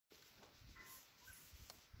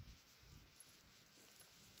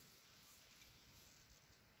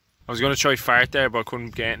I was going to try fart there, but I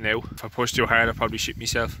couldn't get it now. If I pushed too hard, I'd probably shit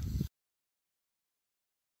myself.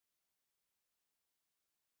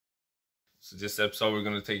 So this episode, we're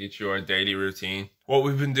going to take you through our daily routine. What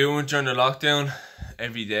we've been doing during the lockdown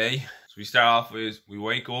every day. So we start off with, we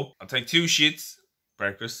wake up, I'll take 2 shits,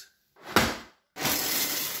 breakfast.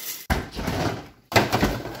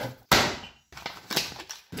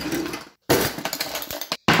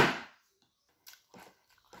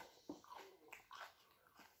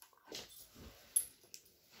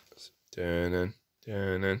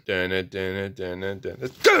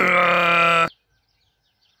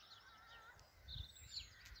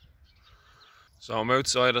 So I'm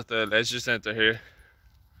outside at the leisure centre here,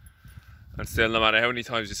 and still, no matter how many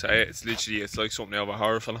times you say it, it's like something out of a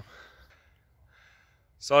horror film.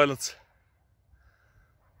 Silence.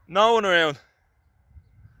 No one around.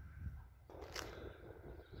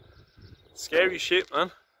 Scary shit,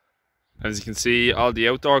 man. As you can see, all the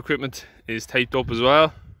outdoor equipment is taped up as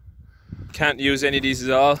well. Can't use any of these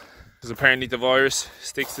at all, because apparently the virus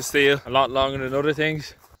sticks to steel a lot longer than other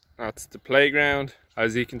things. That's the playground.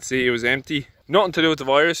 As you can see, it was empty. Nothing to do with the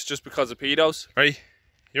virus, just because of pedos. Right,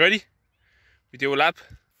 you ready? We do a lap.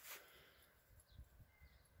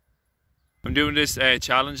 I'm doing this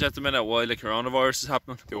challenge at the minute while the coronavirus is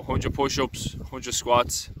happening. Do 100 push-ups, 100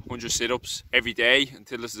 squats, 100 sit-ups every day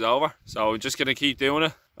until this is over. So I'm just going to keep doing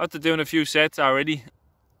it. After doing a few sets already.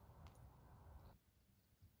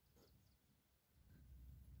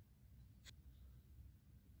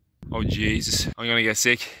 Oh Jesus, I'm gonna get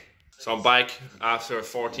sick. So I'm back after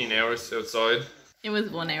 14 hours outside. It was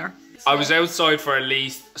 1 hour. I was outside for at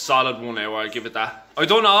least a solid 1 hour, I'll give it that. I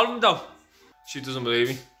done all of them though. She doesn't believe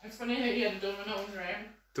me. It's funny how you had it done when no one was around.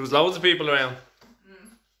 There was loads of people around.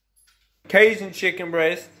 Cajun chicken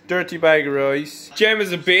breast, dirty bag of rice, Gem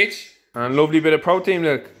is a bitch, and a lovely bit of protein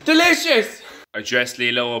milk. Delicious! I dressed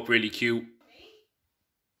Lilo up really cute.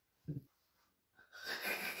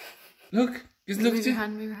 Look, he's Move looking your at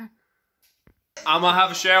hand, move your hand. I'm gonna have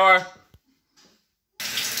a shower.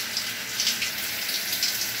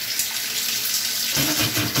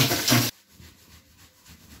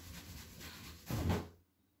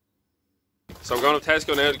 So I'm going to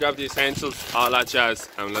Tesco now to grab the essentials, all that jazz,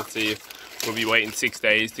 and let's see if we'll be waiting 6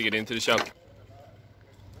 days to get into the shop.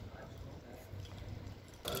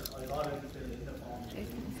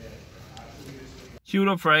 Queued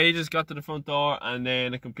up for ages, got to the front door, and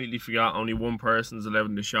then I completely forgot only one person's allowed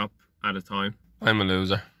in the shop at a time. I'm a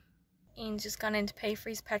loser. Ian's just gone in to pay for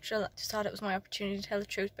his petrol. Just thought it was my opportunity to tell the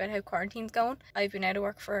truth about how quarantine's going. I've been out of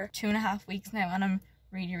work for 2.5 weeks now, and I'm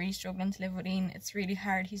really struggling to live with Ian. It's really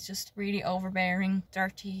hard. He's just really overbearing,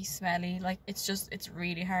 dirty, smelly. Like, it's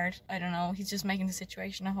really hard. I don't know. He's just making the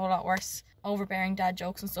situation a whole lot worse. Overbearing dad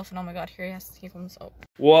jokes and stuff, and oh my god, here he comes up.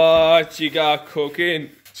 what you got cooking?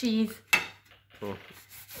 Cheese. Oh.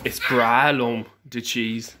 It's bralum, the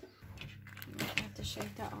cheese. I have to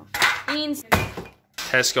shake that off. Ian's.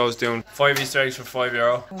 Tesco's doing 5 Easter eggs for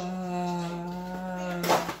 €5.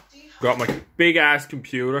 Got my big ass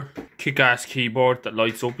computer, kick ass keyboard that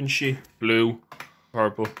lights up and shit. Blue,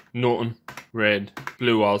 purple, nothing, red,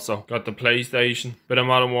 blue also. Got the PlayStation, bit of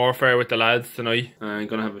Modern Warfare with the lads tonight. I'm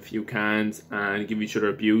gonna have a few cans and give each other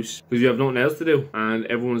abuse because we have nothing else to do and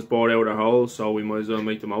everyone's bored out of their holes, so we might as well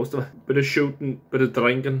make the most of it. Bit of shooting, bit of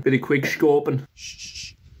drinking, bit of quick scoping.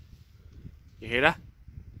 Shh. You hear that?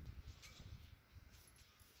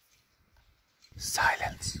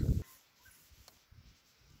 Silence.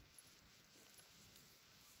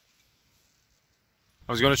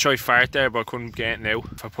 I was going to try fart there, but I couldn't get it now.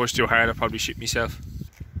 If I pushed too hard, I'd probably shit myself.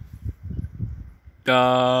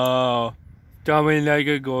 Oh, coming like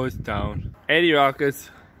a ghost town. Eddie Rockets,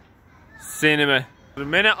 cinema. The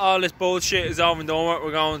minute all this bullshit is over and done with,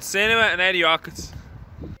 we're going cinema and Eddie Rockets.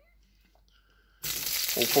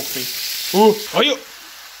 Oh, fuck me. Oh, are you?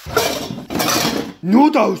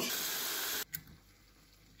 Noodles!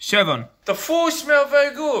 7. The food smell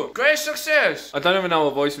very good. Great success. I don't even know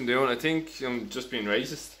what voice I'm doing. I think I'm just being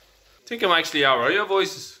racist. I think I'm actually alright at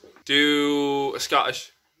voices. Do a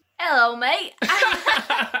Scottish. Hello, mate.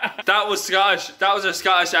 That was Scottish. That was a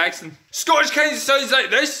Scottish accent. Scottish kind of sounds like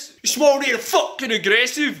this. You smell really fucking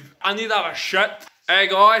aggressive. I need to have a shit. Hey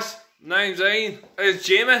guys, name's Ian. It's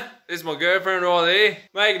Jamie. This is my girlfriend right there.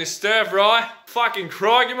 Making a stir fry. Fucking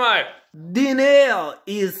crikey, mate. Dinner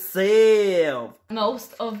is served.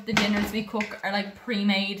 Most of the dinners we cook are like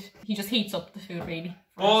pre-made. He just heats up the food really.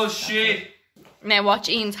 Bullshit. Now watch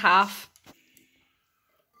Ian's half.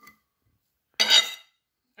 There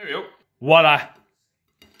we go. Voila.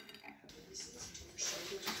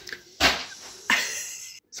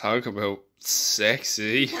 Talk about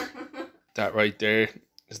sexy. That right there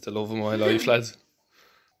It's the love of my life, lads.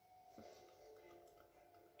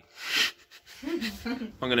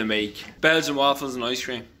 I'm gonna make Belgian waffles and ice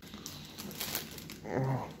cream.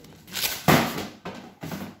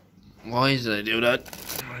 Why did I do that?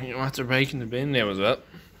 You have to break in the bin there as well.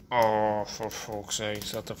 Oh, for fuck's sake,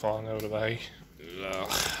 it's after falling out of the bag.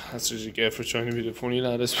 Ugh, that's what you get for trying to be the funny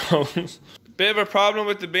lad, I suppose. Bit of a problem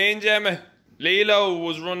with the bin, Gemma. Lilo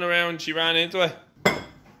was running around, she ran into it.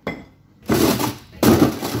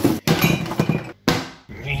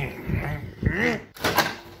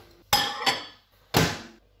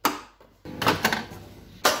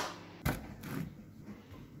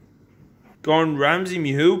 Gordon Ramsay,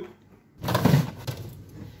 me hoop.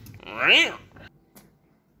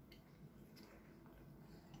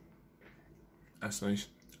 That's nice.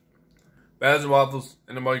 Belgian waffles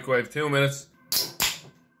in the microwave, 2 minutes.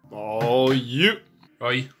 Oh, yeah.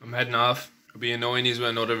 Right, I'm heading off. I'll be annoying you with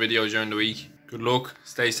another video during the week. Good luck,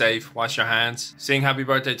 stay safe, wash your hands. Sing happy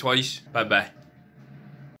birthday twice. Bye bye.